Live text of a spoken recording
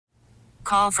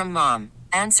Call from mom.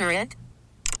 Answer it.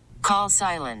 Call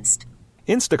silenced.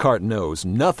 Instacart knows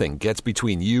nothing gets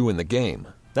between you and the game.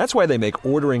 That's why they make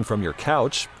ordering from your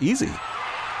couch easy.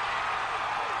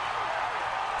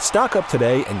 Stock up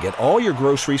today and get all your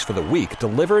groceries for the week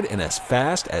delivered in as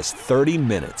fast as 30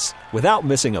 minutes without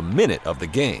missing a minute of the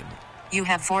game. You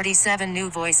have 47 new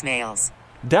voicemails.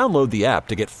 Download the app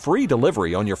to get free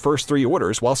delivery on your first 3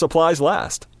 orders while supplies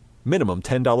last. Minimum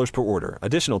 $10 per order.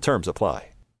 Additional terms apply.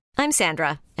 I'm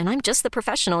Sandra, and I'm just the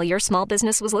professional your small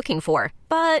business was looking for.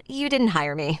 But you didn't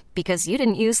hire me because you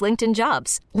didn't use LinkedIn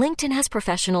Jobs. LinkedIn has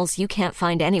professionals you can't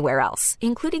find anywhere else,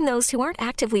 including those who aren't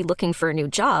actively looking for a new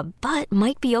job, but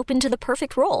might be open to the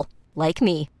perfect role, like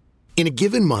me. In a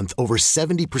given month, over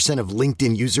 70% of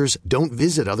LinkedIn users don't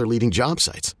visit other leading job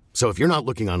sites. So if you're not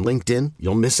looking on LinkedIn,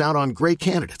 you'll miss out on great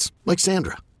candidates like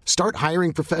Sandra. Start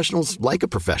hiring professionals like a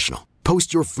professional.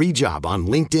 Post your free job on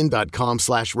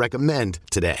linkedin.com/recommend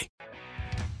today.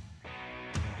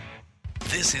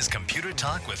 This is Computer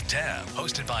Talk with Tab,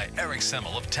 hosted by Eric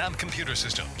Semmel of Tab Computer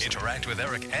Systems. Interact with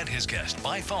Eric and his guest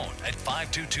by phone at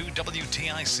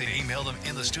 522-WTIC. Email them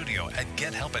in the studio at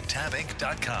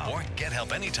gethelp@tabinc.com or get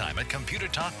help anytime at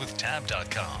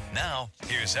computertalkwithtab.com. Now,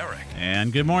 here's Eric.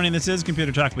 And good morning. This is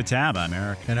Computer Talk with Tab. I'm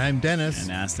Eric. And I'm Dennis.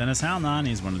 And ask Dennis Halnon.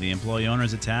 He's one of the employee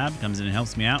owners at Tab. Comes in and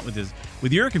helps me out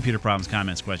with your computer problems,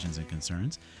 comments, questions, and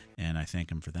concerns. And I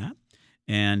thank him for that.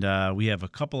 And we have a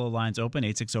couple of lines open.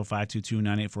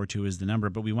 860-522-9842 is the number.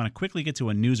 But we want to quickly get to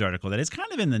a news article that is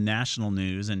kind of in the national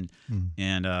news and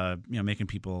making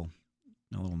people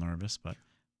a little nervous. But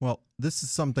well, this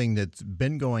is something that's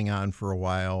been going on for a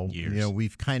while. Years. You know,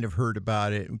 we've kind of heard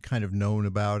about it, we've kind of known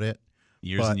about it.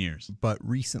 Years and years. But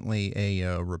recently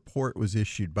a report was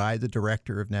issued by the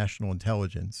Director of National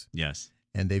Intelligence. Yes.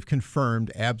 And they've confirmed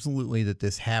absolutely that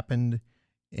this happened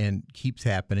and keeps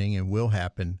happening and will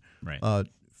happen. Right.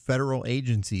 Federal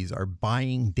agencies are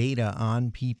buying data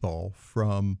on people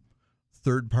from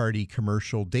third-party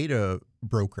commercial data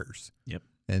brokers. Yep.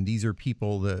 And these are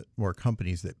people or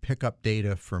companies that pick up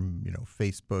data from,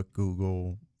 Facebook,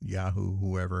 Google, Yahoo,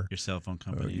 whoever. Your cell phone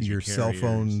companies, your cell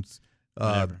phones.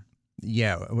 Whatever.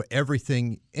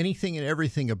 Anything and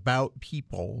everything about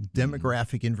people,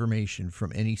 demographic information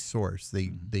from any source.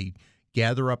 They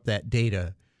gather up that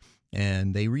data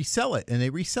and they resell it. And they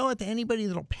resell it to anybody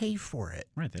that'll pay for it.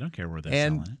 Right. They don't care where they're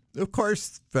selling it. Of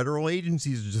course, federal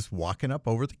agencies are just walking up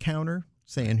over the counter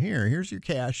saying, here's your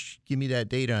cash. Give me that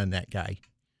data on that guy.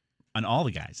 On all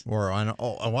the guys. Or on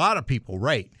a lot of people,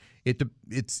 right. It's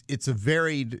a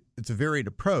varied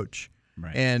approach.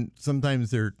 Right. And sometimes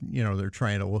they're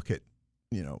trying to look at,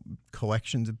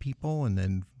 collections of people and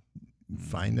then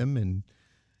find them and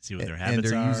see what their habits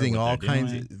are. And they're using all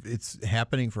kinds doing. It's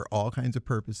happening for all kinds of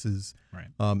purposes. Right.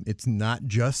 It's not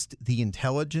just the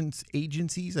intelligence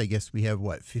agencies. I guess we have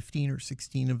 15 or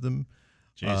 16 of them.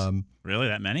 Jeez. Really,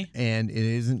 that many? And it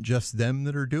isn't just them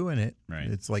that are doing it. Right.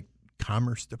 It's like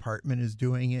Commerce Department is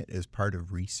doing it as part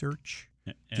of research.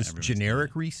 Yeah, just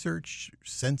generic research,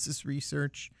 census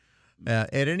research.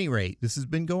 At any rate, this has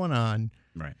been going on.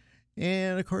 Right.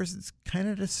 And, of course, it's kind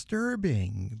of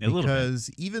disturbing because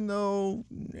even though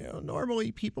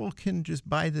normally people can just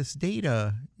buy this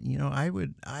data, I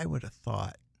would have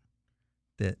thought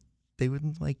that they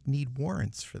wouldn't need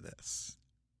warrants for this.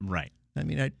 Right. I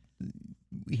mean,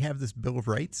 we have this Bill of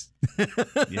Rights.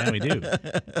 Yeah, we do.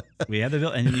 We have the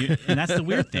bill, and that's the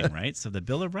weird thing, right? So the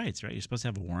Bill of Rights, right? You're supposed to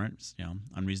have a warrant,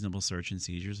 unreasonable search and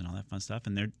seizures and all that fun stuff.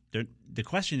 And the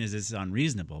question is it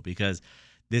unreasonable because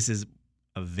this is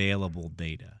available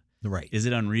data. Right. Is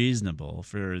it unreasonable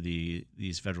for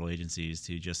these federal agencies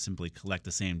to just simply collect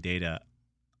the same data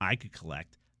I could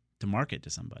collect to market to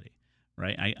somebody,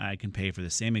 right? I can pay for the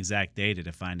same exact data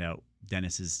to find out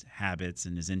Dennis's habits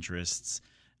and his interests.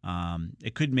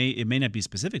 It may not be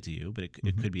specific to you, but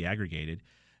it could be aggregated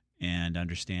and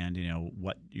understand,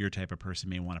 what your type of person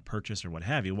may want to purchase or what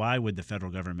have you. Why would the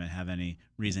federal government have any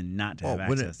reason not to have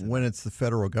access to that? When it's the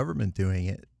federal government doing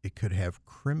it, it could have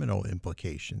criminal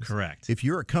implications. Correct. If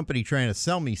you're a company trying to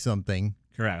sell me something,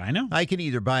 correct, I know, I can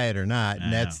either buy it or not,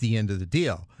 and that's the end of the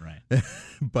deal. Right.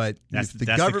 But if the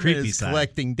government is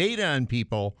collecting data on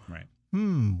people, right.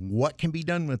 What can be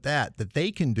done with that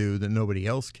they can do that nobody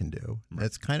else can do? Right.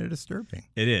 That's kind of disturbing.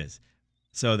 It is.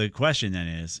 So the question then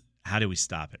is, how do we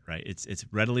stop it, right? It's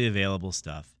readily available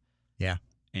stuff. Yeah.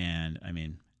 And, I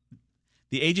mean,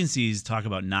 the agencies talk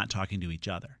about not talking to each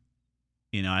other.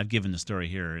 I've given the story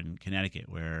here in Connecticut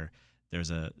where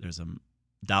there's a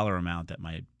dollar amount that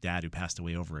my dad, who passed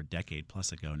away over a decade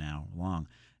plus ago now,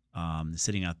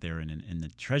 sitting out there in the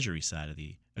treasury side of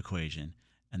the equation.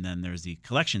 And then there's the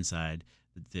collection side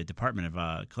the Department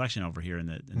of Collection over here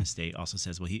in the state also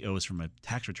says, well, he owes from a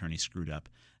tax return he screwed up.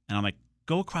 And I'm like,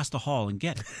 go across the hall and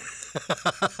get it.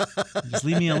 Just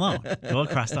leave me alone. Go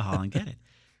across the hall and get it.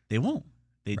 They won't.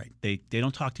 They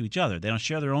don't talk to each other. They don't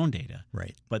share their own data.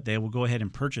 Right. But they will go ahead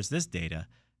and purchase this data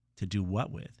to do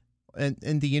what with? And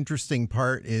the interesting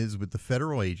part is with the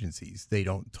federal agencies, they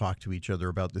don't talk to each other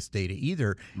about this data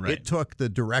either. Right. It took the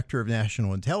Director of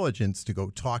National Intelligence to go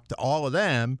talk to all of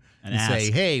them and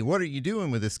say, hey, what are you doing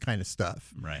with this kind of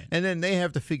stuff? Right. And then they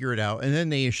have to figure it out, and then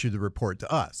they issue the report to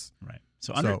us. Right.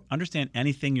 So understand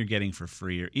anything you're getting for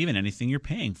free or even anything you're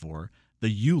paying for, the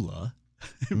EULA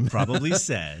probably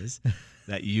says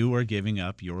that you are giving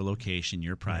up your location,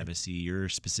 your privacy, your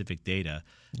specific data,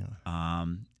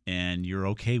 and you're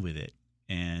okay with it.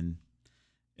 And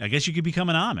I guess you could become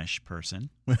an Amish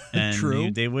person, and True.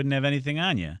 they wouldn't have anything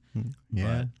on you. Yeah.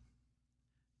 But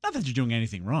not that you're doing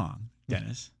anything wrong,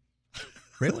 Dennis.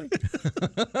 Really?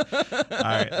 All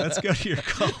right, let's go to your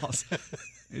calls.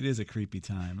 It is a creepy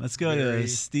time. Let's go to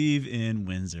Steve in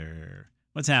Windsor.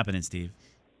 What's happening, Steve?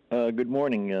 Good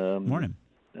morning. Morning.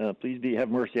 Please have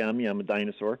mercy on me. I'm a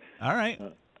dinosaur. All right.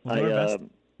 We'll do our best.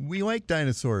 We like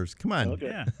dinosaurs. Come on. Okay.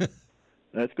 Yeah.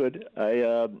 That's good.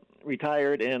 I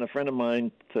retired, and a friend of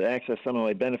mine, to access some of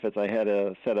my benefits, I had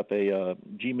to set up a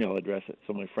Gmail address.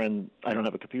 So my friend, I don't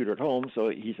have a computer at home, so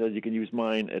he says you can use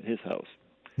mine at his house.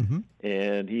 Mm-hmm.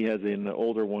 And he has an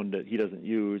older one that he doesn't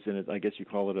use, and I guess you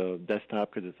call it a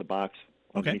desktop because it's a box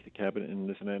underneath the cabinet and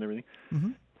this and that and everything.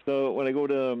 Mm-hmm. So when I go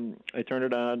to, I turn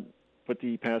it on, put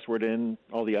the password in,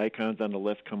 all the icons on the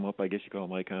left come up. I guess you call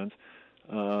them icons.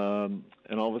 And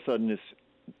all of a sudden,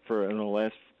 for the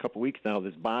last couple of weeks now,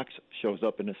 this box shows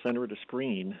up in the center of the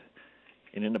screen,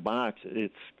 and in the box,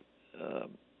 it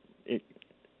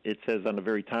says on the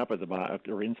very top of the box,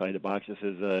 or inside the box, it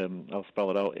says, I'll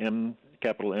spell it out,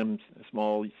 capital M,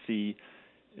 small c,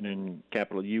 and then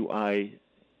capital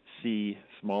UIC,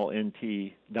 small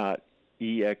nt,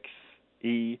 .exe,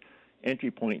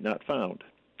 entry point not found.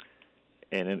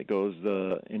 And then it goes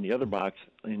in the other box,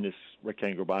 in this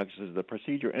rectangular box, is the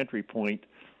procedure entry point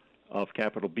of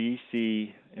capital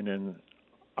BC and then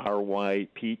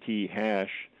RYPT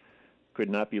hash could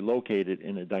not be located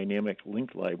in a dynamic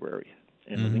link library.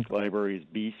 And the link library is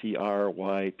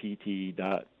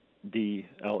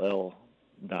bcrypt.dll.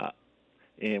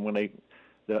 And when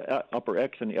the upper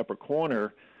X in the upper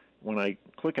corner, when I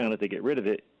click on it to get rid of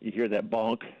it, you hear that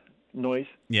bonk noise.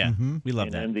 Yeah, we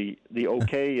love that. And then the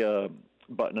OK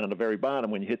button on the very bottom,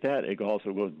 when you hit that, it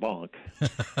also goes bonk.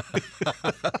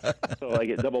 So I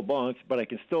get double bonks, but I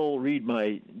can still read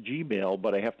my Gmail,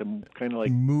 but I have to kind of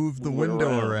like move the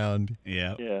window around.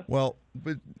 Yeah. Well,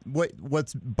 but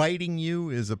what's biting you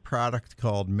is a product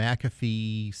called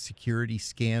McAfee Security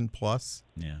Scan Plus.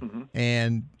 Yeah. Mm-hmm.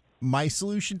 And my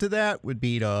solution to that would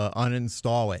be to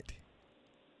uninstall it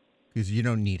because you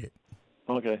don't need it.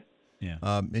 Okay. Yeah.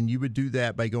 And you would do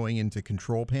that by going into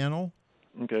Control Panel.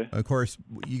 Okay. Of course,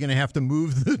 you're going to have to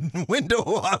move the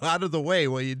window out of the way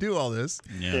while you do all this.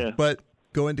 Yeah. But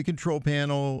go into Control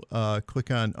Panel,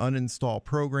 click on Uninstall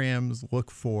Programs,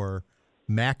 look for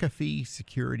McAfee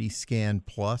Security Scan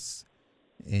Plus,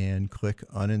 and click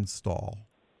Uninstall.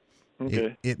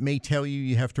 Okay. It may tell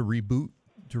you have to reboot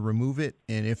to remove it,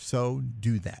 and if so,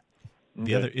 do that.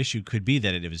 The other issue could be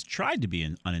that it was tried to be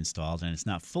uninstalled and it's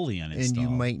not fully uninstalled. And you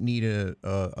might need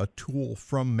a tool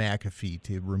from McAfee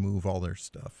to remove all their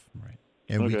stuff. Right.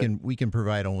 And we can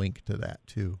provide a link to that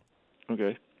too.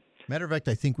 Okay. Matter of fact,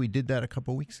 I think we did that a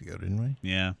couple weeks ago, didn't we?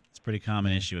 Yeah, it's a pretty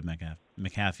common issue with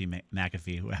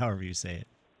McAfee, however you say it.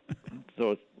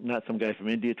 So it's not some guy from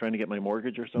India trying to get my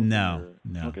mortgge or something? No.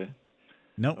 Okay.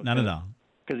 Nope, not at all.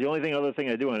 Because the other thing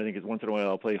I do, and I think is once in a while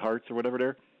I'll play Hearts or whatever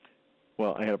there.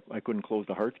 Well, I couldn't close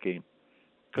the Hearts game.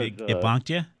 It bonked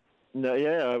you? No,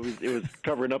 yeah, it was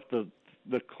covering up the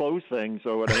close thing.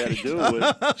 So what I had to do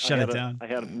was shut it down. I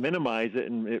had to minimize it,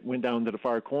 and it went down to the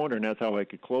far corner, and that's how I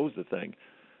could close the thing.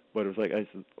 But it was like I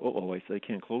said, I said I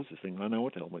can't close this thing. I don't know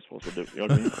what the hell am I supposed to do. You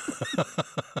know what I mean?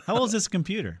 How old is this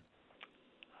computer?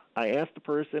 I asked the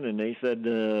person, and they said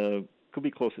could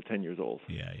be close to 10 years old.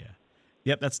 Yeah.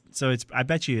 Yep, I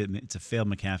bet you it's a failed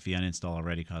McAfee uninstall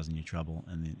already causing you trouble,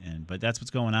 but that's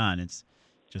what's going on. It's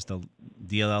just a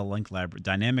DLL link library,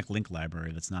 dynamic link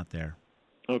library that's not there.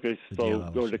 Okay, so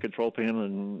go to the Control Panel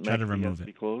and try to remove it.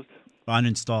 Be closed.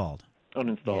 Uninstalled.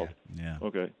 Yeah.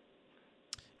 Okay.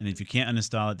 And if you can't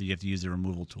uninstall it, you have to use the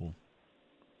removal tool.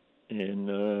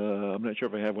 And I'm not sure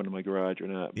if I have one in my garage or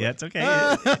not. Yeah, it's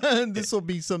okay. This will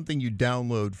be something you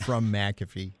download from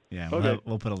McAfee. Yeah, okay.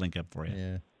 We'll put a link up for you.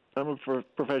 Yeah. I'm a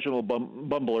professional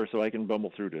bumbler, so I can bumble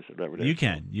through this or whatever it is. You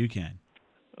can.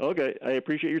 Okay, I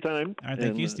appreciate your time. All right,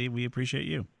 thank you, Steve. We appreciate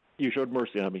you. You showed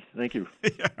mercy on me. Thank you.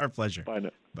 Our pleasure. Bye now.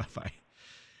 Bye-bye.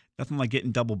 Nothing like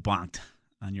getting double bonked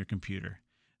on your computer.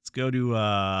 Let's go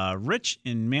to Rich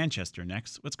in Manchester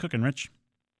next. What's cooking, Rich?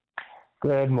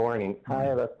 Good morning. I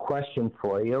have a question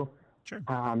for you. Sure.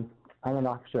 I'm an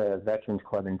officer at a Veterans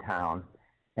Club in town,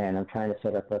 and I'm trying to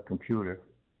set up a computer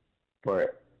for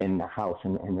it in the house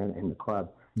and in the club.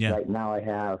 Yeah. Right now I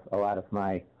have a lot of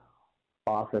my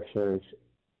officers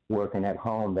working at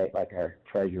home, like our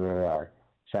treasurer, our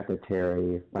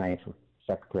secretary, financial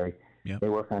secretary. Yep. They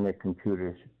work on their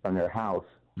computers from their house,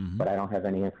 but I don't have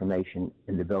any information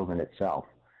in the building itself.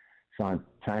 So I'm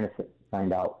trying to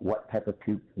find out what type of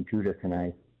computer can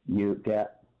I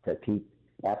get to keep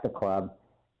at the club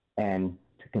and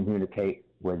to communicate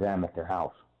with them at their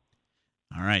house.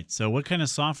 All right. So what kind of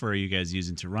software are you guys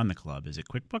using to run the club? Is it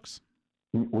QuickBooks?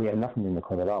 We have nothing in the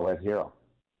club at all. We have zero.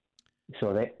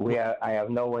 So I have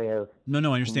no way of...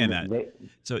 No, I understand that.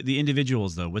 So the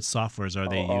individuals, though, what softwares are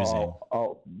they using?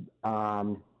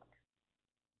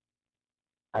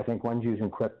 I think one's using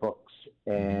QuickBooks,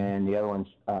 and the other one's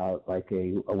like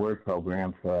a Word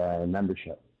program for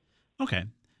membership. Okay.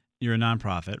 You're a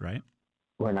nonprofit, right?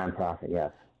 We're a nonprofit,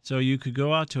 yes. So you could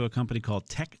go out to a company called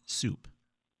TechSoup.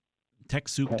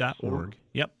 TechSoup.org.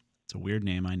 Yep. It's a weird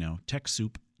name, I know.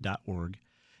 TechSoup.org.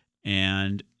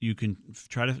 And you can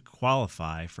try to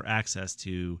qualify for access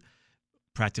to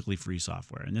practically free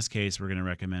software. In this case, we're going to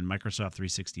recommend Microsoft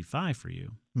 365 for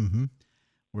you,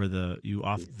 where the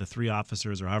three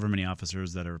officers or however many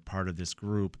officers that are part of this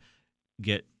group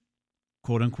get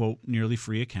quote-unquote nearly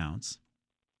free accounts.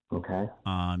 Okay.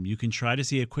 You can try to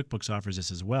see if QuickBooks offers this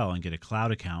as well and get a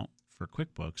cloud account for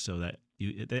QuickBooks so that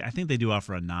I think they do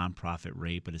offer a nonprofit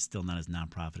rate, but it's still not as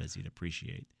nonprofit as you'd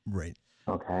appreciate. Right.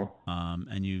 Okay.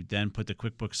 And you then put the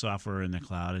QuickBooks software in the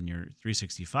cloud, and your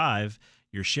 365,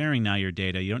 you're sharing now your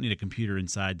data. You don't need a computer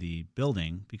inside the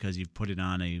building because you've put it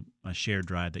on a shared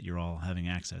drive that you're all having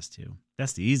access to.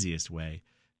 That's the easiest way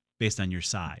based on your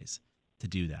size to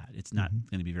do that. It's not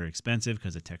going to be very expensive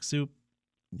because of TechSoup.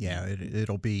 Yeah,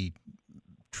 it'll be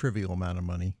trivial amount of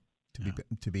money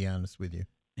to be honest with you.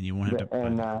 And you won't have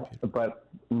to. But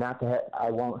not to.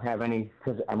 I won't have any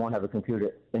because I won't have a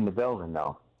computer in the building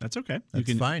though. That's okay. That's you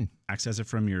can fine. Access it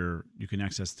from your. You can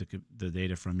access the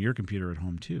data from your computer at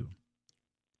home too.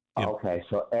 Yep. Okay,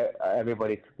 so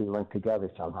everybody could be linked together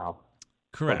somehow.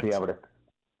 Correct. Be able to.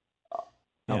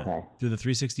 Yeah. Okay. Through the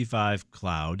 365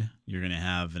 cloud, you're going to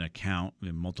have an account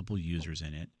with multiple users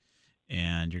in it,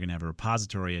 and you're going to have a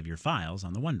repository of your files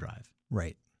on the OneDrive.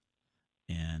 Right.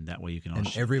 And that way you can all.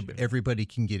 And everybody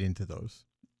can get into those.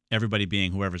 Everybody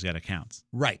being whoever's got accounts.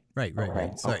 Right.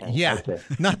 Okay, So, okay, yeah, okay.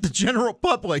 not the general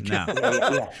public. No.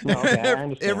 Yeah. No, okay, I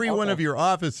understand. Every one of your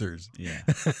officers. Yeah.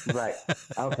 Right.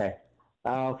 Okay.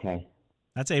 Okay.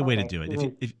 That's a way to do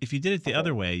it. If you did it the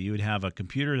other way, you would have a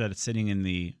computer that's sitting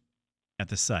at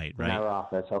the site, right? In our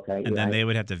office, okay. And then they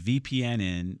would have to VPN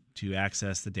in to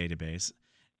access the database,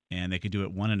 and they could do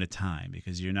it one at a time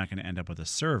because you're not going to end up with a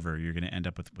server. You're going to end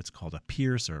up with what's called a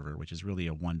peer server, which is really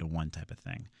a one-to-one type of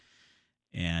thing.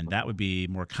 And that would be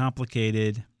more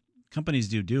complicated. Companies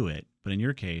do it, but in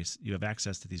your case, you have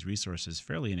access to these resources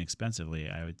fairly inexpensively.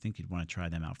 I would think you'd want to try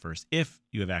them out first if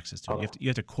you have access to it. You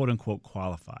have to quote-unquote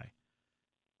qualify.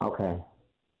 Okay.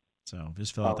 So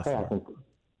just fill out the form.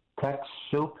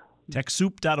 TechSoup?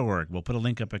 TechSoup.org. We'll put a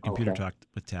link up at Computer Talk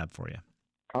with Tab for you.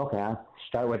 Okay, I'll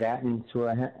start with that and see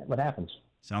what happens.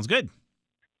 Sounds good.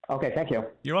 Okay, thank you.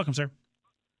 You're welcome, sir.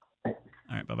 All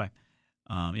right, bye-bye.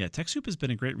 TechSoup has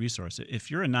been a great resource.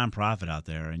 If you're a nonprofit out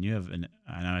there and you have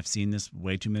I know I've seen this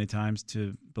way too many times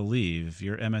to believe, if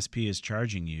your MSP is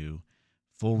charging you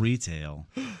full retail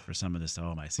for some of this,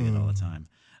 I see it all the time,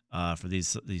 for these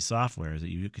softwares that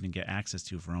you can get access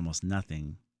to for almost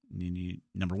nothing.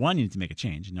 Number one, you need to make a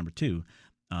change. And number two,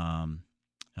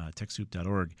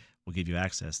 TechSoup.org will give you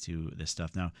access to this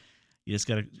stuff. Now, you just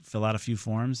got to fill out a few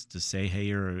forms to say, hey,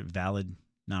 you're a valid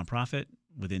nonprofit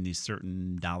within these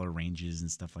certain dollar ranges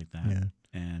and stuff like that. Yeah.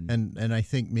 And I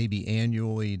think maybe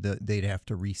annually they'd have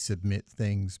to resubmit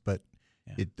things, but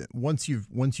once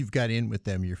you've got in with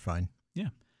them, you're fine. Yeah.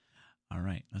 All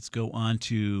right. Let's go on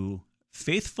to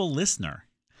Faithful Listener.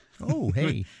 Oh,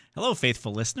 hey. Hello,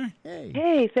 Faithful Listener.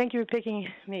 Hey, thank you for picking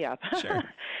me up. Sure.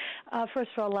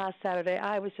 First of all, last Saturday,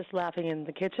 I was just laughing in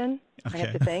the kitchen. Okay. I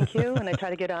have to thank you, and I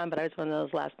tried to get on, but I was one of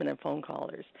those last-minute phone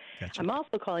callers. Gotcha. I'm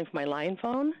also calling for my line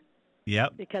phone.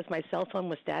 Yep. Because my cell phone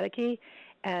was staticky,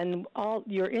 and all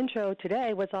your intro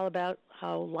today was all about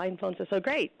how line phones are so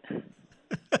great,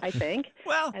 I think.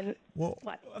 Well,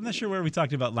 what? I'm not sure where we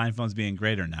talked about line phones being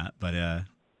great or not, but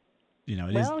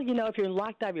if you're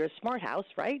locked out of your smart house,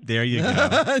 right? There you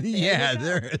go. Yeah,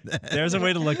 there's a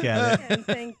way to look at it. And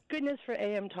thank goodness for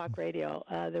AM Talk Radio.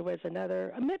 There was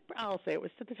I'll say it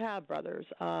was the Tab Brothers,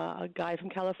 a guy from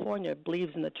California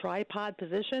believes in the tripod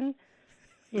position,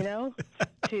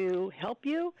 to help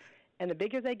you. And the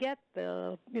bigger they get,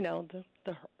 well,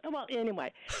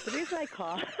 anyway, the reason I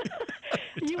call,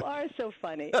 you are so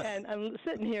funny. And I'm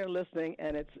sitting here listening,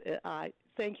 and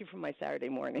thank you for my Saturday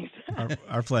mornings.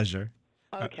 Our pleasure.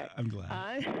 Okay. I'm glad.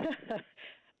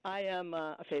 I am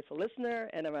a faithful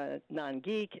listener, and I'm a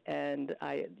non-geek. And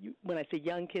when I see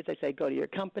young kids, I say, go to your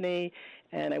company,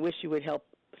 and I wish you would help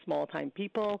small-time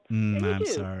people. And I'm do.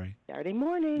 sorry. Saturday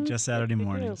mornings. Just Saturday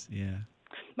mornings, yeah.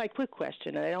 My quick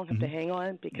question, and I don't have to hang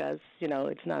on because,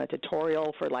 it's not a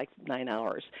tutorial for like 9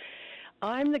 hours.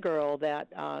 I'm the girl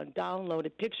that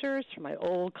downloaded pictures from my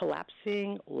old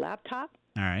collapsing laptop.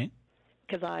 All right.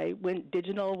 Because I went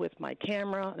digital with my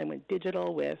camera, and I went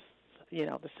digital with,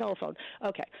 the cell phone.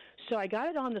 Okay, so I got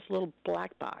it on this little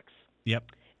black box.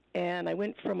 Yep. And I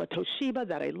went from a Toshiba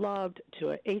that I loved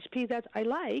to a HP that I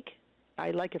like.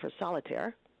 I like it for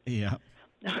solitaire. Yeah.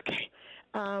 Okay.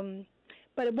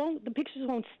 But the pictures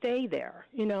won't stay there.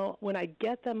 When I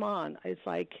get them on, it's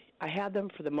like I have them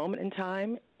for the moment in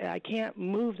time, and I can't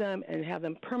move them and have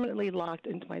them permanently locked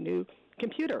into my new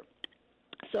computer.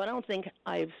 So I don't think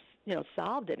I've,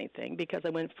 solved anything because I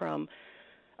went from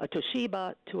a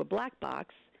Toshiba to a black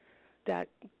box that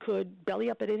could belly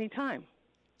up at any time.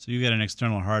 So you got an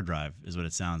external hard drive, is what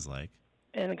it sounds like.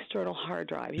 An external hard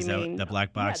drive. Is that the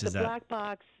black box? Yeah, the black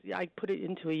box. I put it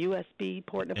into a USB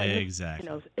port. And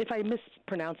if I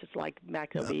mispronounce, it's like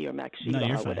MacOV or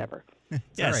MacShiba or whatever.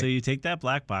 Yeah. Right. So you take that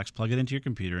black box, plug it into your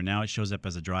computer, and now it shows up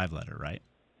as a drive letter, right?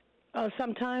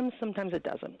 Sometimes it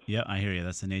doesn't. Yeah, I hear you.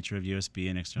 That's the nature of USB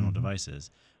and external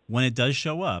devices. When it does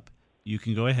show up, you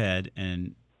can go ahead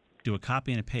and do a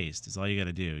copy and a paste. Is all you got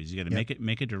to do. Is you got to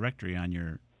make a directory on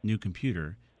your new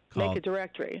computer. Make a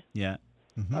directory. Yeah.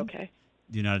 Mm-hmm. Okay.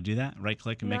 Do you know how to do that?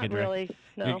 Right-click and make a directory?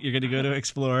 Not really, no. You're going to go to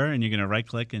Explorer, and you're going to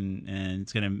right-click, and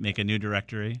it's going to make a new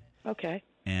directory. Okay.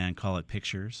 And call it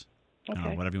Pictures, or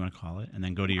whatever you want to call it, and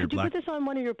then go to your Could you put this on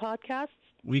one of your podcasts?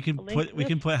 We can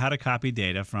put how to copy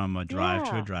data from a drive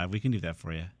to a drive. We can do that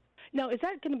for you. Now, is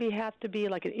that going to have to be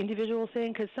like an individual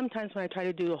thing? Because sometimes when I try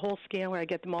to do a whole scan where I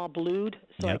get them all blued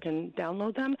so I can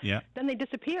download them, then they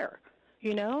disappear. I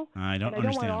don't understand. I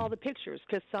don't want all the pictures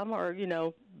because some are,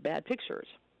 bad pictures.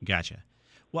 Gotcha.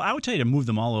 Well, I would tell you to move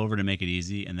them all over to make it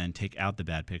easy, and then take out the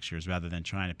bad pictures rather than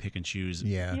trying to pick and choose.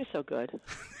 Yeah, you're so good.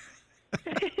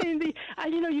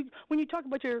 When you talk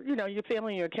about your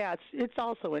family and your cats, it's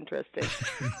also interesting.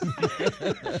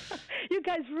 You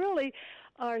guys really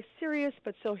are serious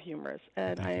but so humorous,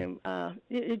 and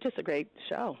it's just a great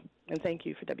show. And thank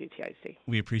you for WTIC.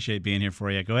 We appreciate being here for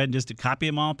you. Go ahead and just copy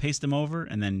them all, paste them over,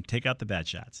 and then take out the bad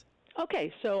shots.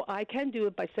 Okay, so I can do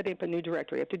it by setting up a new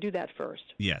directory. I have to do that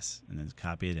first. Yes, and then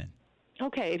copy it in.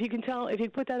 Okay, if you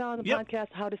put that on the podcast,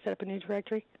 how to set up a new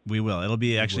directory? We will. It'll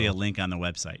be actually a link on the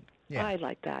website. Yeah. I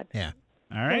like that. Yeah.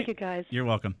 All right. Thank you, guys. You're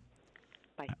welcome.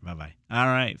 Bye. Bye-bye. All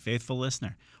right, faithful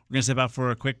listener. We're going to step out for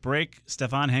a quick break.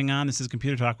 Stefan, hang on. This is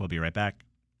Computer Talk. We'll be right back.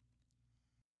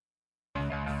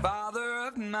 Father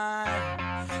of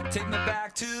mine, take me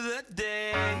back to the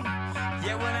day.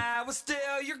 Yeah, when I was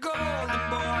still your golden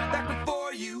boy, back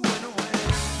before you went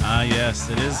away. Yes,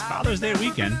 it is Father's Day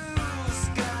weekend.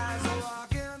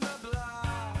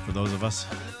 For those of us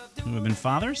who have been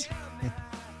fathers,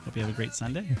 hope you have a great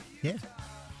Sunday. Yeah.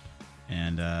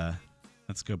 And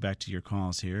let's go back to your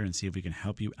calls here and see if we can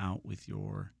help you out with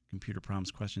your computer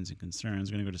problems, questions, and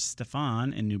concerns. We're going to go to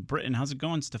Stefan in New Britain. How's it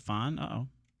going, Stefan? Uh-oh.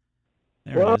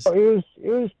 There it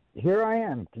is. Here I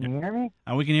am. Can you hear me?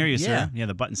 Oh, we can hear you, sir. Yeah,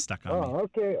 the button's stuck on me. Oh,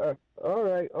 okay. All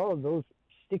right. Oh, those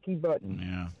sticky buttons.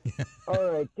 Yeah.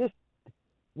 All right. Just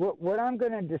what I'm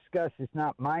going to discuss is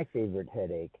not my favorite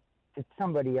headache. It's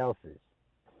somebody else's.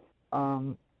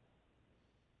 My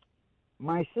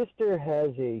sister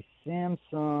has a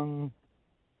Samsung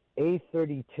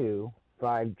A32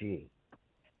 5G,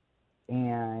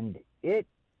 and it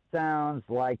sounds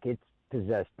like it's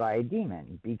possessed by a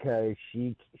demon because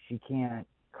she can't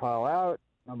call out,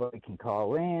 nobody can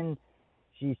call in.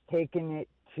 She's taken it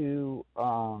to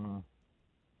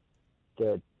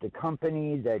the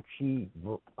company that she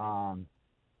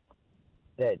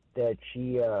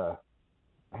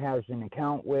has an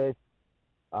account with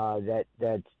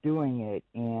that's doing it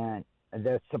and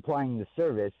that's supplying the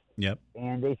service. Yep.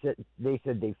 And they said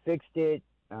they fixed it.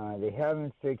 They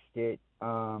haven't fixed it.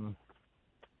 And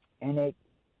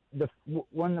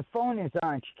when the phone is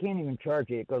on, she can't even charge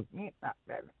it. It goes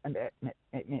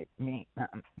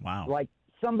wow, like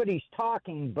somebody's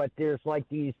talking, but there's like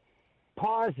these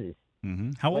pauses.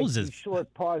 Mm-hmm. How old is it?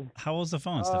 Short pause. How old is the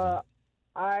phone, Stefan?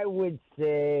 I would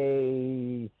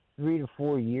say 3 to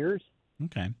 4 years.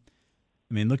 Okay.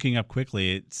 I mean, looking up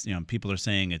quickly, it's people are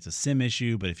saying it's a SIM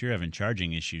issue, but if you're having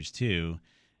charging issues too,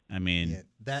 I mean,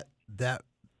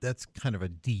 that's kind of a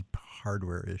deep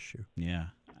hardware issue. Yeah,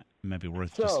 it might be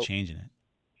worth just changing it.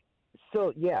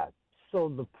 So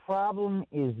the problem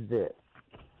is this: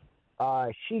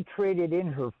 she traded in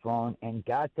her phone and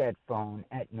got that phone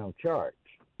at no charge,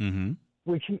 mm-hmm.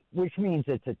 which means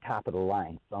it's a top of the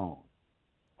line phone.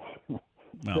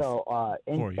 Well,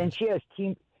 and she has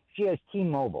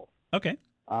T-Mobile. Okay.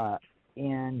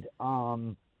 And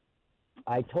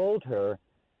I told her,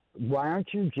 why don't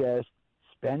you just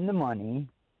spend the money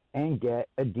and get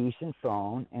a decent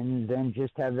phone and then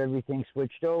just have everything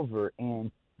switched over?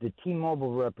 And the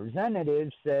T-Mobile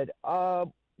representative said,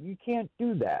 you can't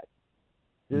do that.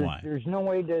 Why? There's no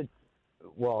way to...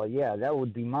 Well, yeah, that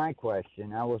would be my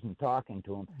question. I wasn't talking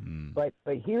to him. But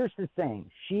here's the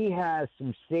thing. She has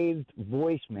some saved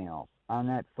voicemails on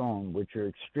that phone, which are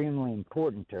extremely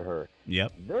important to her.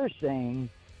 Yep. They're saying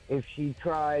if she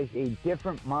tries a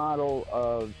different model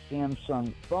of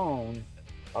Samsung phone,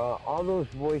 all those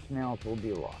voicemails will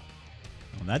be lost.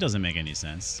 Well, that doesn't make any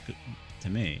sense to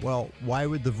me. Well, why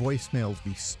would the voicemails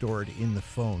be stored in the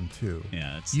phone too?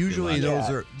 Yeah, it's usually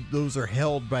those are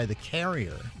held by the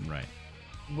carrier. Right.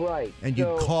 Right. And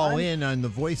you call in on the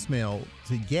voicemail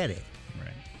to get it.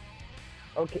 Right.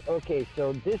 Okay.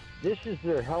 So this is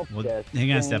their help desk.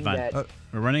 Hang on, Stefan.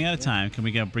 We're running out of time. Can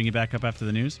we bring you back up after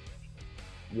the news?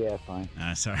 Yeah, fine.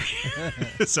 Sorry.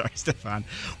 Sorry, Stefan.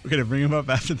 We're going to bring him up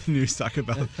after the news, talk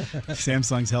about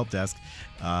Samsung's help desk.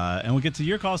 And we'll get to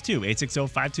your calls, too.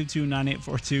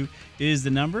 860-522-9842 is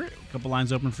the number. A couple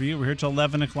lines open for you. We're here till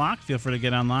 11 o'clock. Feel free to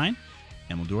get online,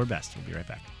 and we'll do our best. We'll be right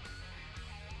back.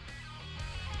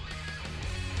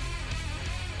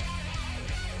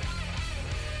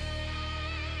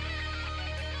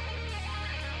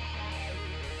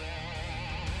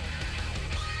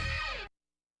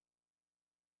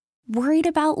 Worried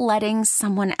about letting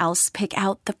someone else pick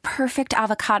out the perfect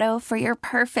avocado for your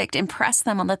perfect impress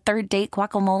them on the third date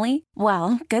guacamole?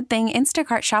 Well, good thing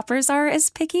Instacart shoppers are as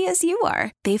picky as you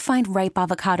are. They find ripe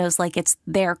avocados like it's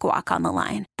their guac on the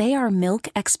line. They are milk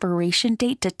expiration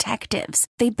date detectives.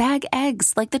 They bag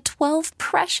eggs like the 12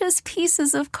 precious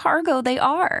pieces of cargo they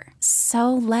are.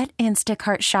 So let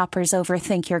Instacart shoppers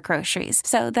overthink your groceries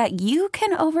so that you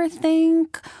can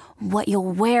overthink what you'll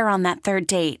wear on that third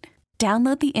date.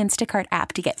 Download the Instacart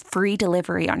app to get free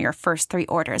delivery on your first 3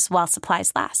 orders while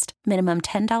supplies last. Minimum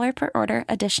 $10 per order.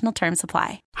 Additional terms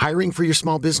apply. Hiring for your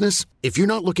small business? If you're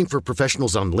not looking for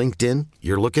professionals on LinkedIn,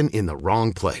 you're looking in the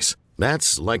wrong place.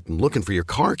 That's like looking for your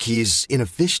car keys in a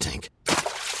fish tank.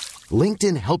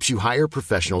 LinkedIn helps you hire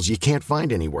professionals you can't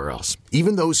find anywhere else,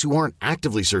 even those who aren't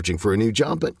actively searching for a new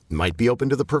job but might be open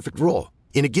to the perfect role.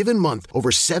 In a given month, over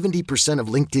 70% of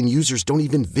LinkedIn users don't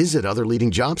even visit other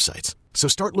leading job sites. So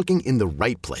start looking in the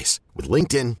right place. With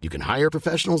LinkedIn, you can hire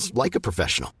professionals like a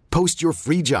professional. Post your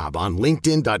free job on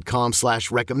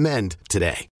linkedin.com/recommend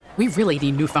today. We really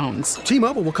need new phones.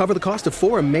 T-Mobile will cover the cost of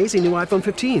 4 amazing new iPhone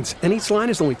 15s, and each line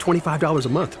is only $25 a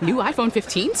month. New iPhone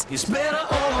 15s? It's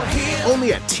better over here.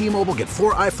 Only at T-Mobile, get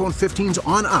 4 iPhone 15s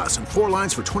on us and 4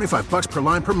 lines for $25 per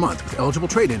line per month with eligible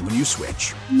trade-in when you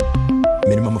switch.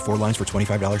 Minimum of 4 lines for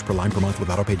 $25 per line per month with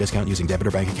autopay discount using debit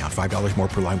or bank account. $5 more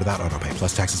per line without autopay,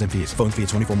 plus taxes and fees. Phone fee at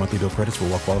 24 monthly bill credits for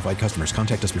well-qualified customers.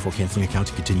 Contact us before canceling account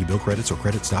to continue bill credits or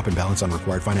credit stop and balance on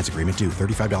required finance agreement due.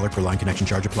 $35 per line connection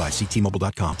charge applies. See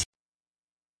T-Mobile.com.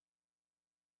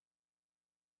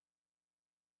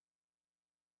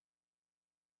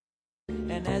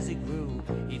 And as he grew,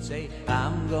 he'd say,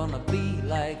 I'm gonna be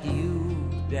like you,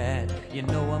 Dad. You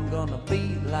know I'm gonna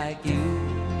be like you.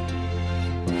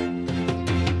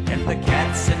 And the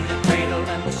cat's in the cradle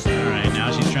and the silver. All right, now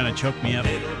she's trying to choke me up.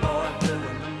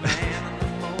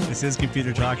 This is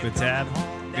Computer Talk with Tab.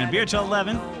 We're going to be here till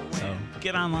 11, so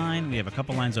get online. We have a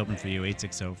couple lines open for you,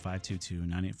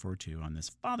 860-522-9842 on this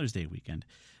Father's Day weekend.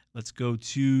 Let's go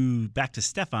back to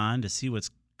Stefan to see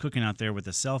what's cooking out there with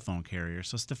the cell phone carrier.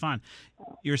 So, Stefan,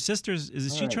 your sister's,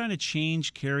 is she trying to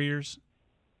change carriers?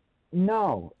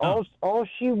 No. All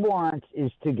she wants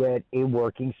is to get a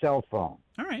working cell phone.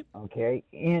 All right. Okay?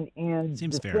 And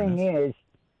Seems the fair thing enough. is,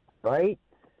 right?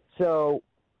 So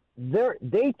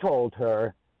they told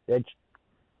her that,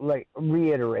 like,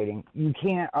 reiterating, you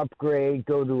can't upgrade,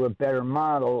 go to a better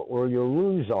model, or you'll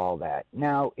lose all that.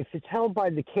 Now, if it's held by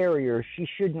the carrier, she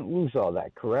shouldn't lose all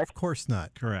that, correct? Of course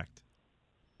not. Correct.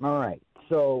 All right.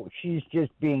 So she's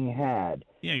just being had.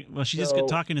 Yeah, well, she's just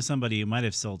talking to somebody who might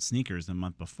have sold sneakers the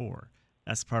month before.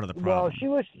 That's part of the problem.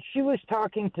 Well, she was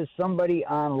talking to somebody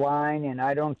online, and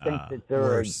I don't think that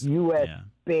they're a U.S.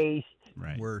 based,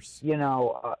 right? Worse,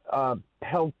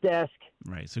 help desk.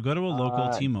 Right. So go to a local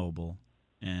T-Mobile,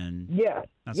 and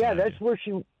that's where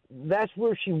she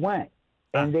went.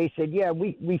 And they said,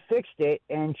 we fixed it,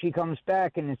 and she comes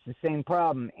back, and it's the same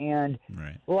problem. And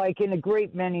like in a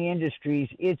great many industries,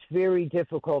 it's very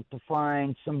difficult to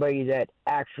find somebody that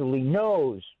actually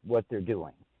knows what they're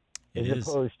doing,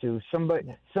 opposed to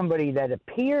somebody that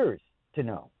appears to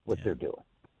know what they're doing.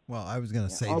 Well, I was going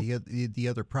to say the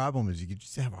other problem is you could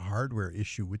just have a hardware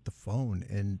issue with the phone,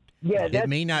 and it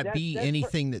may not be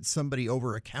anything that somebody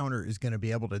over a counter is going to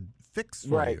be able to fix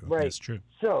for you. Right. That's true.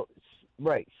 So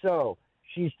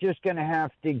she's just going to have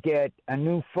to get a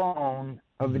new phone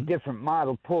of a different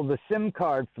model, pull the SIM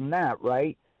card from that,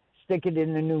 right? Stick it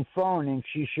in the new phone, and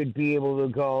she should be able to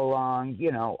go along,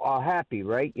 all happy,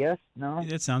 right? Yes? No?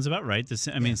 That sounds about right.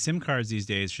 SIM cards these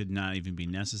days should not even be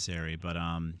necessary, but...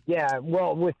 Yeah,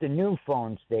 well, with the new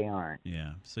phones, they aren't.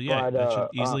 Yeah, so that should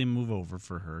easily move over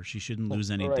for her. She shouldn't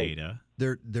lose any data.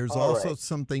 There's also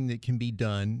something that can be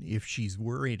done if she's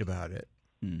worried about it.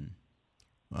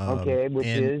 Which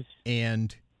is?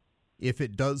 And if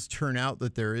it does turn out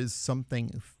that there is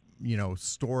something,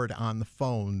 stored on the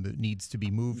phone that needs to be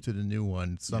moved to the new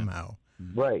one somehow.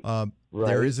 Right.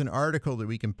 There is an article that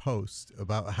we can post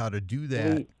about how to do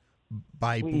that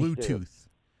by Bluetooth. Do.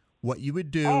 What you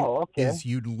would do is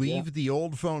you'd leave the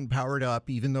old phone powered up,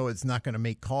 even though it's not going to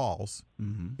make calls.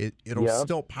 It'll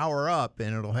still power up,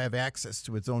 and it'll have access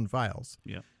to its own files.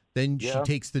 Then she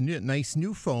takes the nice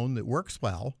new phone that works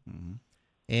well,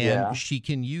 and she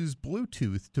can use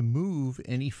Bluetooth to move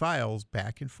any files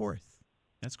back and forth.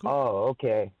 That's cool. Oh,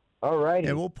 okay. All right.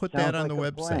 And we'll put that on the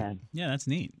website. Plan. Yeah, that's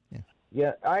neat.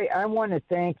 Yeah, I want to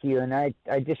thank you, and I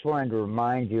just wanted to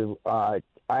remind you,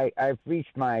 I've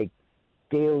reached my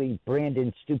daily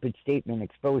Brandon stupid statement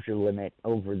exposure limit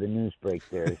over the news break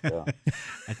there. So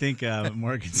I think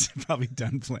Morgan's probably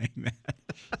done playing that.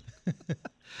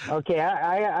 Okay,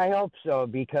 I hope so,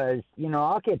 because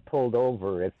I'll get pulled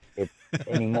over if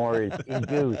any more is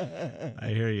induced. I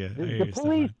hear you. The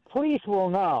police will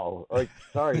know.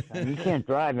 Sorry, son, you can't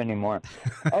drive anymore.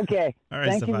 Okay,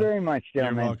 thank you very much,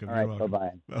 gentlemen. You're welcome. All right,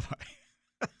 bye-bye. Bye-bye.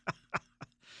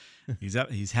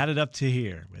 He's had it up to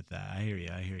here with that. I hear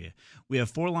you. We have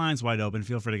 4 lines wide open.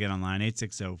 Feel free to get online.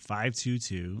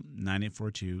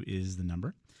 860-522-9842 is the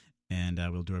number. And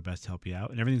we'll do our best to help you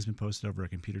out. And everything's been posted over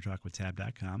at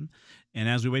computertalkwithtab.com. And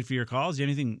as we wait for your calls, do you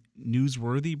have anything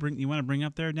newsworthy you want to bring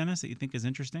up there, Dennis, that you think is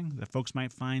interesting, that folks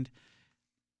might find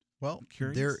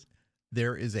curious?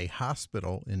 There is a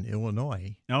hospital in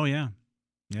Illinois. Oh, yeah.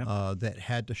 That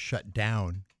had to shut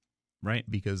down. Right.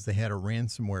 Because they had a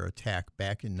ransomware attack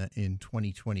back in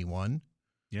 2021.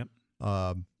 Yep.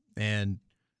 And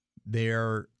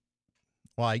they're...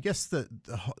 Well, I guess the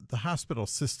hospital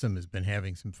system has been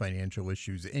having some financial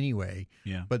issues anyway.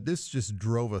 Yeah. But this just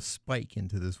drove a spike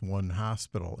into this one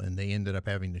hospital, and they ended up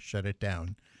having to shut it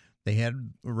down. They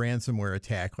had a ransomware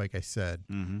attack, like I said.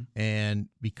 And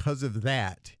because of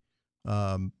that,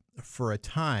 for a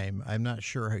time, I'm not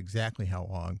sure exactly how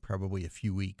long, probably a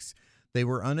few weeks, they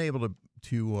were unable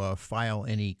to file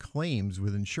any claims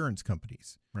with insurance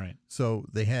companies. Right. So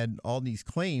they had all these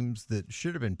claims that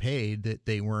should have been paid that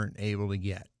they weren't able to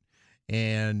get.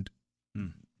 And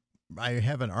I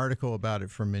have an article about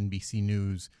it from NBC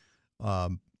News.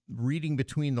 Reading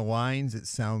between the lines, it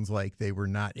sounds like they were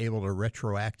not able to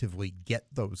retroactively get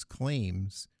those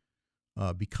claims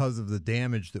because of the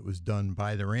damage that was done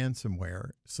by the ransomware,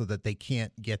 so that they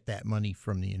can't get that money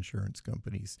from the insurance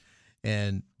companies.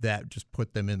 And that just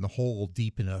put them in the hole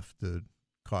deep enough to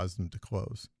cause them to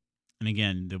close. And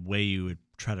again, the way you would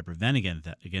try to prevent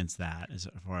against that, as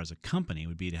far as a company,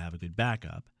 would be to have a good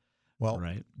backup. Well,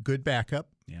 right? Good backup.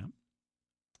 Yeah.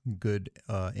 Good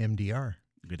MDR.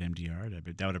 Good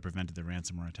MDR. That would have prevented the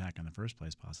ransomware attack in the first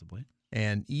place, possibly.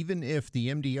 And even if the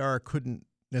MDR couldn't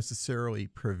necessarily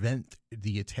prevent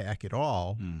the attack at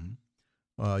all,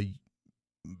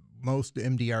 most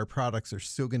MDR products are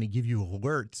still going to give you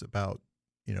alerts about,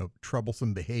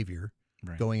 troublesome behavior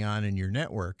going on in your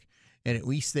network. And at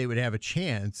least they would have a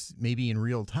chance, maybe in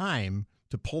real time,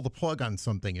 to pull the plug on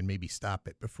something and maybe stop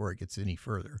it before it gets any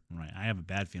further. Right. I have a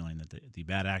bad feeling that the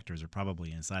bad actors are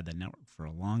probably inside that network for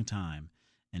a long time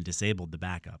and disabled the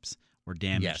backups or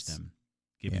damaged them,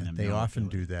 giving them. They no often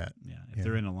ability. do that. Yeah. If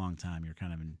they're in a long time, you're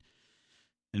kind of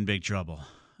in big trouble.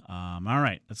 All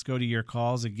right. Let's go to your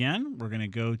calls again. We're going to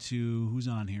go to who's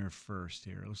on here first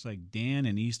here. It looks like Dan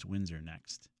in East Windsor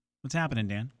next. What's happening,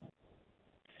 Dan?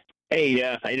 Hey,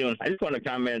 how you doing? I just want to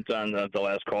comment on the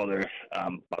last call there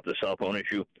about the cell phone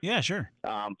issue. Yeah, sure.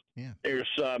 There's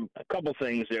a couple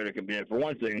things there that could be. For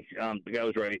one thing, the guy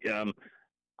was right.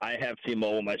 I have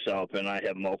T-Mobile myself, and I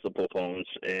have multiple phones.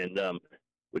 And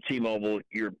with T-Mobile,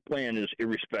 your plan is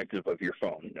irrespective of your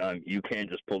phone. You can't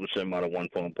just pull the SIM out of one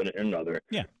phone and put it in another.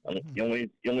 Yeah. The only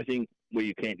thing where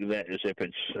you can't do that is if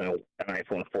it's an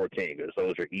iPhone 14, because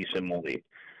those are eSIM only.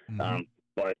 Mm-hmm.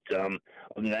 But other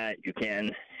than that, you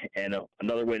can. And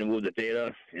another way to move the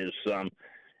data is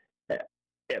at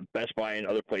Best Buy and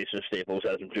other places, Staples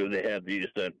has them too. They have these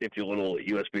nifty little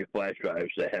USB flash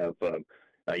drives that have a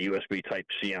USB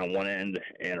Type-C on one end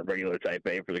and a regular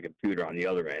Type-A for the computer on the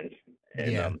other end.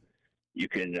 And you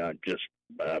can just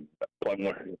plug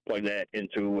that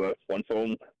into one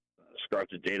phone, start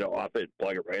the data off it,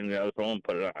 plug it right in the other phone,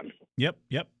 put it on. Yep.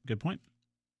 Good point.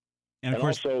 And of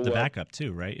course, also, the backup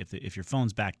too, right? If your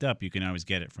phone's backed up, you can always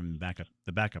get it from the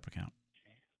backup account.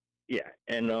 Yeah,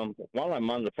 and while I'm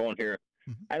on the phone here,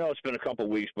 I know it's been a couple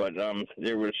of weeks, but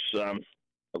there was a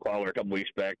caller a couple of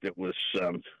weeks back that was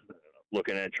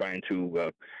looking at trying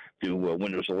to do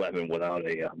Windows 11 without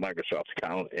a Microsoft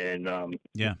account, and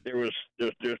there's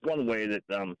one way that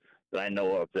I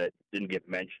know of that didn't get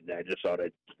mentioned. I just thought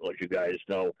I'd let you guys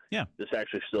know. Yeah, this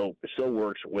actually still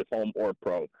works with Home or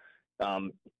Pro.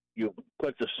 You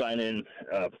click the sign in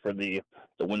for the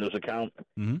Windows account,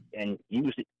 and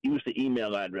use the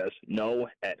email address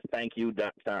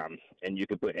no@thankyou.com, and you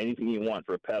can put anything you want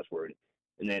for a password,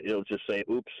 and then it'll just say,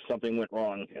 "Oops, something went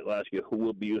wrong." It'll ask you who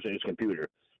will be using this computer,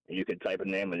 and you can type a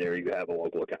name, and there you have a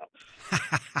local account.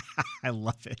 I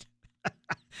love it.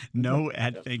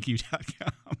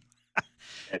 no@thankyou.com.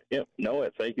 Yep,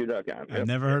 no@thankyou.com. I've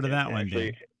never heard of that one,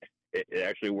 Dan. It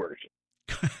actually works.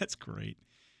 That's great.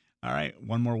 All right,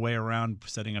 one more way around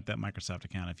setting up that Microsoft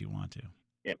account if you want to.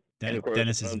 Yep.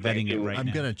 Dennis is vetting it right now.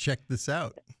 I'm going to check this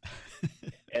out.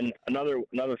 And another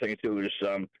thing too is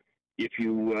if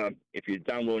you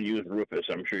download and use Rufus,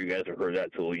 I'm sure you guys have heard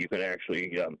that tool. You can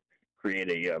actually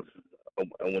create a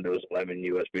Windows 11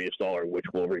 USB installer, which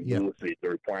will remove the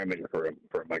requirement for a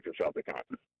Microsoft account.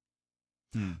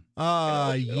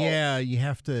 You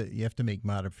have to make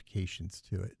modifications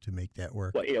to it to make that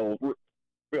work.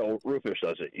 Well, Rufus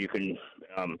does it. You can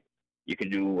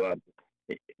do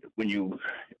when you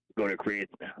go to create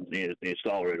the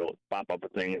installer, it'll pop up a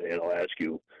thing. It'll ask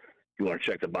you if you want to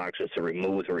check the boxes to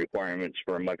remove the requirements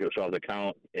for a Microsoft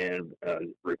account and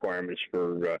requirements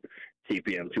for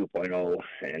TPM 2.0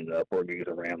 and 4 gigs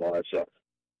of RAM, all that stuff.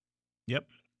 Yep.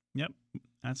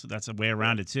 That's a way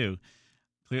around it too.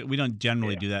 We don't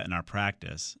generally do that in our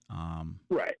practice.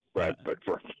 Right. But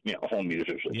for home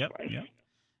users, it's fine.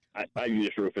 I've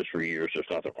used Rufus for years. There's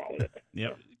nothing wrong with it.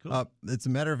 Yep. Cool. As a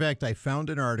matter of fact, I found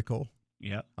an article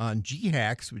on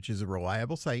GHacks, which is a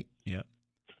reliable site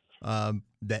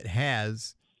that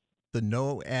has the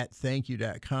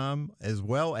no@thankyou.com as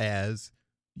well as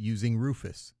using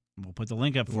Rufus. We'll put the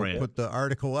link up for you. We'll put the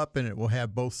article up, and it will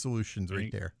have both solutions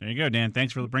right there. There you go, Dan.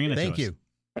 Thanks for bringing it to us. Thank you.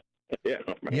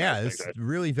 It's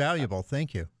really valuable.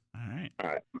 Thank you. All right.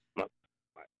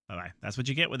 Bye-bye. That's what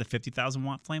you get with a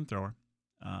 50,000-watt flamethrower.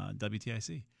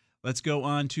 WTIC. Let's go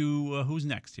on to who's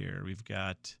next here. We've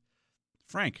got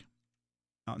Frank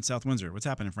out in South Windsor. What's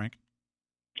happening, Frank?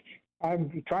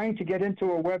 I'm trying to get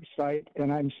into a website,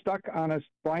 and I'm stuck on a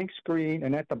blank screen,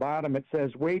 and at the bottom it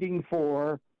says waiting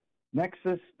for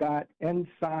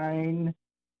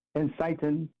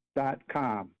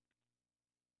nexus.ensign.com.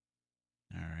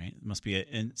 All right. It must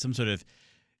be some sort of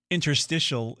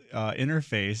interstitial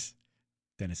interface.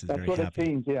 Dennis is very happy. That's what it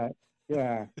seems, yeah.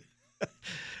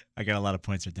 I got a lot of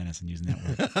points for Dennis in using that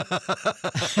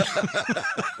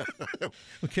word.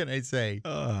 What can I say?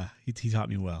 He taught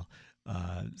me well.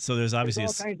 So there's obviously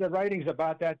all kinds of writings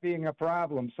about that being a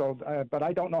problem. So, but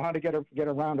I don't know how to get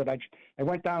around it. I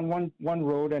went down one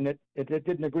road, and it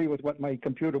didn't agree with what my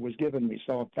computer was giving me.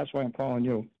 So that's why I'm calling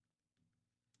you.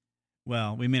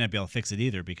 Well, we may not be able to fix it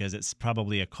either because it's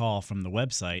probably a call from the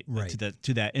website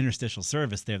to that interstitial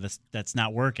service there that's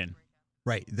not working.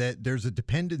 Right, that there's a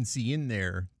dependency in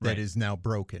there that is now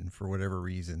broken for whatever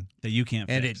reason that you can't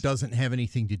fix. And it doesn't have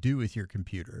anything to do with your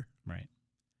computer. Right.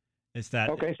 It's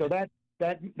that. Okay, so that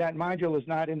module is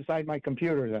not inside my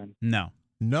computer then.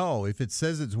 No. If it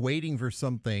says it's waiting for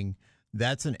something,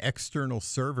 that's an external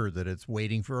server that it's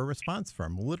waiting for a response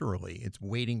from. Literally, it's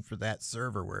waiting for that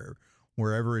server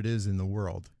wherever it is in the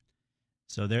world.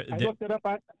 So I looked it up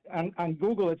on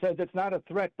Google. It says it's not a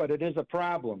threat, but it is a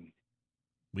problem.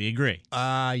 We agree.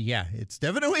 Yeah, it's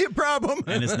definitely a problem.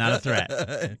 And it's not a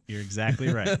threat. You're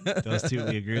exactly right. Those two,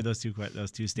 we agree with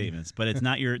those two statements. But it's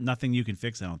not nothing you can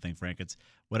fix, I don't think, Frank. It's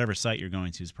whatever site you're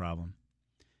going to's problem.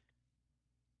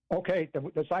 Okay,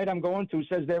 the site I'm going to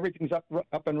says that everything's up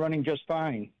and running just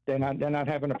fine. They're not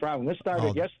having a problem. This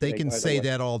started yesterday. They can say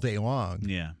that all day long.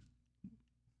 Yeah.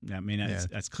 I mean,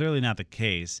 that's clearly not the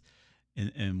case.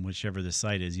 In whichever the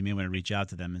site is, you may want to reach out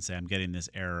to them and say, I'm getting this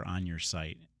error on your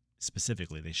site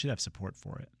specifically. They should have support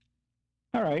for it.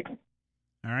 All right.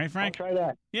 All right, Frank? I'll try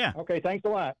that. Yeah. Okay, thanks a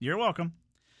lot. You're welcome.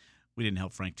 We didn't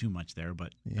help Frank too much there,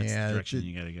 but that's the direction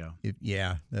you got to go.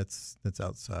 That's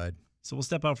outside. So we'll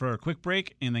step out for a quick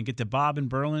break and then get to Bob in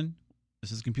Berlin.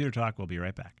 This is Computer Talk. We'll be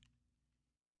right back.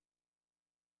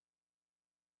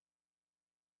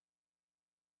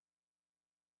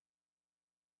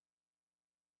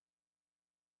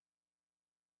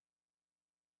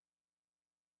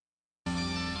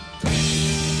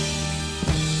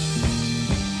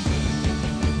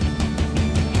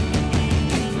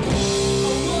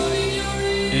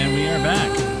 And we are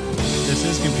back. This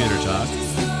is Computer Talk.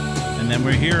 And then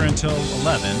we're here until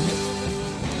 11.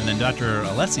 And then Dr.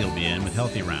 Alessi will be in with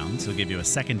Healthy Rounds. He'll give you a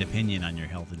second opinion on your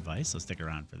health advice, so stick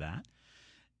around for that.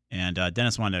 And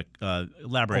Dennis wanted to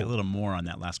elaborate a little more on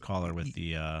that last caller with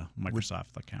the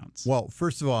Microsoft accounts. Well,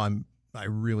 first of all, I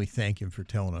really thank him for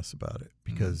telling us about it,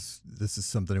 because this is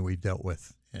something that we've dealt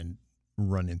with and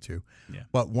run into. Yeah.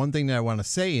 But one thing that I want to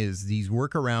say is these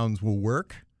workarounds will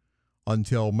work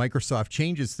until Microsoft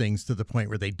changes things to the point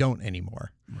where they don't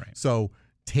anymore. Right. So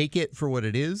take it for what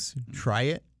it is, try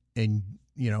it, and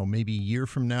maybe a year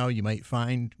from now you might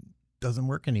find it doesn't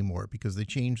work anymore because they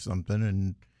changed something,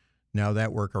 and now that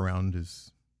workaround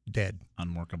is dead.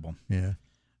 Unworkable. Yeah.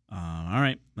 All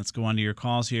right, let's go on to your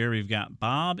calls here. We've got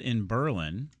Bob in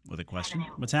Berlin with a question.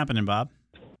 What's happening, Bob?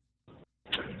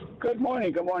 Good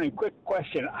morning. Quick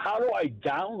question. How do I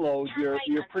download your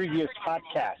previous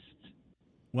podcast?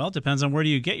 Well, it depends on where do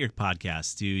you get your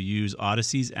podcasts. Do you use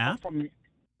Odyssey's app?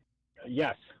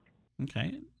 Yes.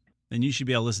 Okay. Then you should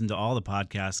be able to listen to all the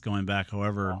podcasts going back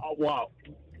however. Well,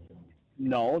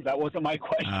 no, that wasn't my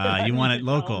question. You want it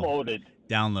local.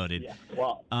 Downloaded. Yeah.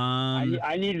 Well,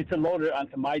 I needed to load it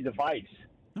onto my device.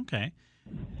 Okay.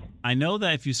 I know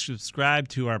that if you subscribe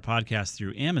to our podcast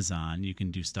through Amazon, you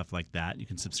can do stuff like that. You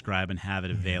can subscribe and have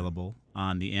it available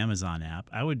on the Amazon app.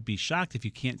 I would be shocked if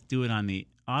you can't do it on the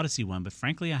Odyssey one, but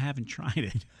frankly, I haven't tried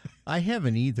it. I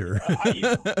haven't either.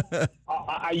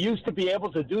 I used to be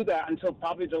able to do that until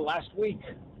probably the last week.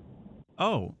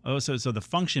 Oh, so the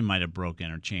function might have broken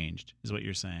or changed, is what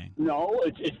you're saying? No,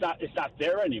 it's not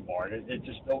there anymore. It's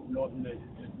just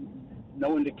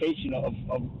no indication of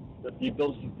the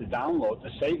ability to download, to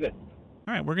save it.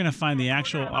 All right, we're going to find the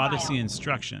actual Odyssey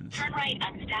instructions. Turn right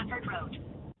on Stafford Road.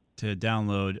 To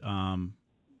download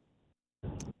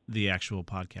the actual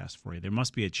podcast for you. There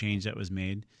must be a change that was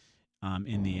made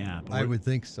in the app. I would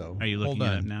think so. Are you looking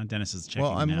at it now? Dennis is checking.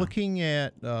 Well, I'm now. looking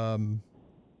at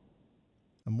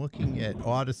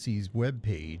Odyssey's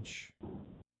webpage.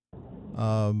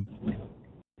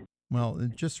 Well,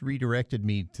 it just redirected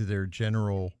me to their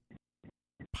general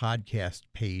podcast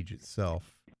page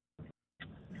itself.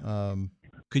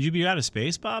 Could you be out of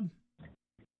space, Bob?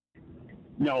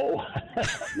 No,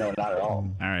 no, not at all.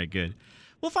 All right, good.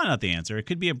 We'll find out the answer. It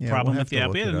could be a Yeah, problem we'll with the have to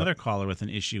app. We look had it another up. caller with an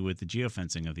issue with the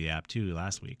geofencing of the app too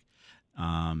last week.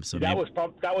 So that maybe,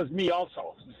 was me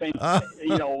also. The same,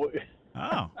 Oh,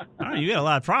 all right. You got a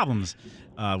lot of problems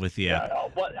with the app.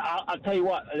 But I'll tell you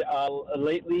what.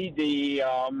 Lately,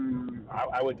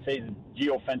 I would say the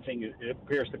geofencing it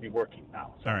appears to be working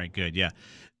now. All right, good. Yeah.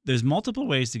 There's multiple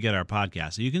ways to get our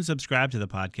podcast. So you can subscribe to the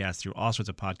podcast through all sorts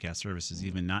of podcast services,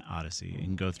 even not Odyssey. You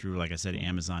can go through, like I said,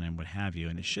 Amazon and what have you,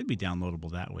 and it should be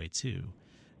downloadable that way too.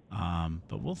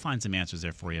 But we'll find some answers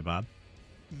there for you, Bob.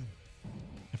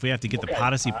 If we have to get the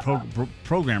Odyssey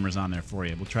programmers on there for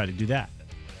you, we'll try to do that.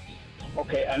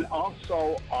 Okay, and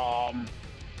also,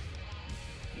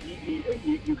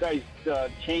 you guys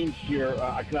changed your.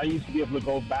 Because I used to be able to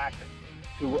go back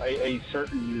to a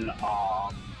certain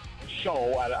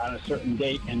show on a certain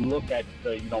date and look at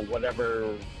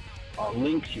whatever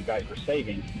links you guys were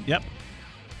saving. Yep.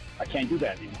 I can't do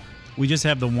that anymore. We just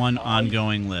have the one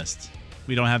ongoing list.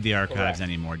 We don't have the archives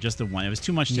anymore. Just the one. It was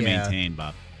too much to maintain,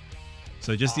 Bob.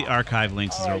 So just the archive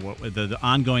links are what the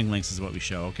ongoing links is what we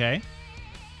show. Okay.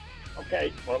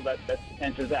 Okay. Well, that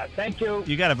answers that. Thank you.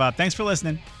 You got it, Bob. Thanks for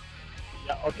listening.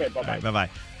 Yeah. Okay. Bye bye. Right, bye bye.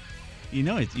 You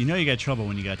know you got trouble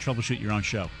when you got to troubleshoot your own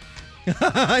show.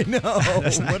 I know.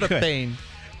 That's not What a good. pain.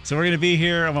 So we're going to be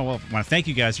here. Well, I want to thank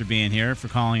you guys for being here, for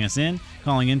calling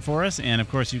in for us. And, of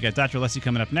course, you've got Dr. Alessi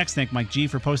coming up next. Thank Mike G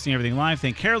for posting everything live.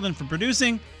 Thank Carolyn for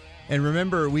producing. And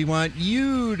remember, we want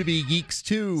you to be geeks,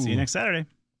 too. See you next Saturday.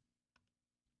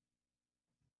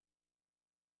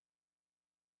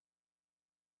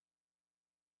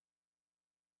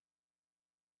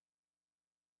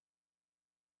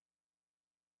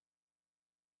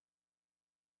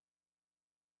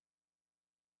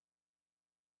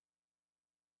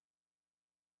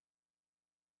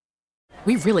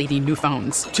 We really need new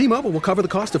phones. T-Mobile will cover the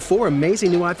cost of 4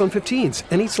 amazing new iPhone 15s,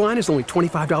 and each line is only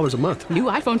 $25 a month. New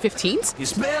iPhone 15s?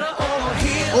 It's better over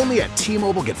here. Only at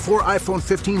T-Mobile, get 4 iPhone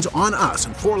 15s on us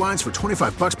and 4 lines for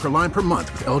 $25 per line per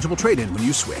month with eligible trade-in when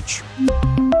you switch.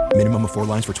 Minimum of 4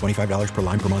 lines for $25 per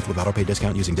line per month with autopay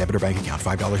discount using debit or bank account.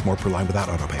 $5 more per line without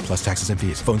autopay, plus taxes and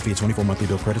fees. Phone fee at 24 monthly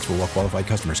bill credits for well-qualified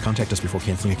customers. Contact us before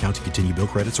canceling account to continue bill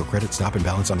credits or credit stop and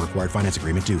balance on required finance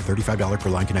agreement due. $35 per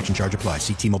line connection charge applies.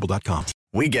 See T-Mobile.com.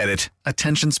 We get it.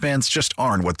 Attention spans just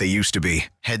aren't what they used to be.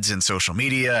 Heads in social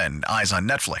media and eyes on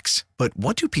Netflix. But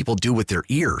what do people do with their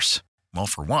ears? Well,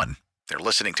 for one, they're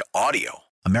listening to audio.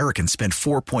 Americans spend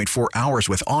 4.4 hours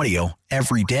with audio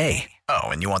every day. Oh,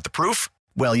 and you want the proof?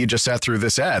 Well, you just sat through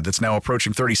this ad that's now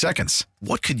approaching 30 seconds.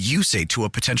 What could you say to a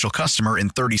potential customer in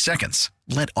 30 seconds?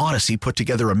 Let Odyssey put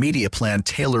together a media plan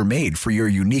tailor-made for your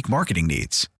unique marketing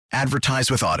needs. Advertise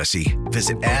with Odyssey.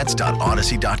 Visit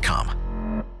ads.odyssey.com.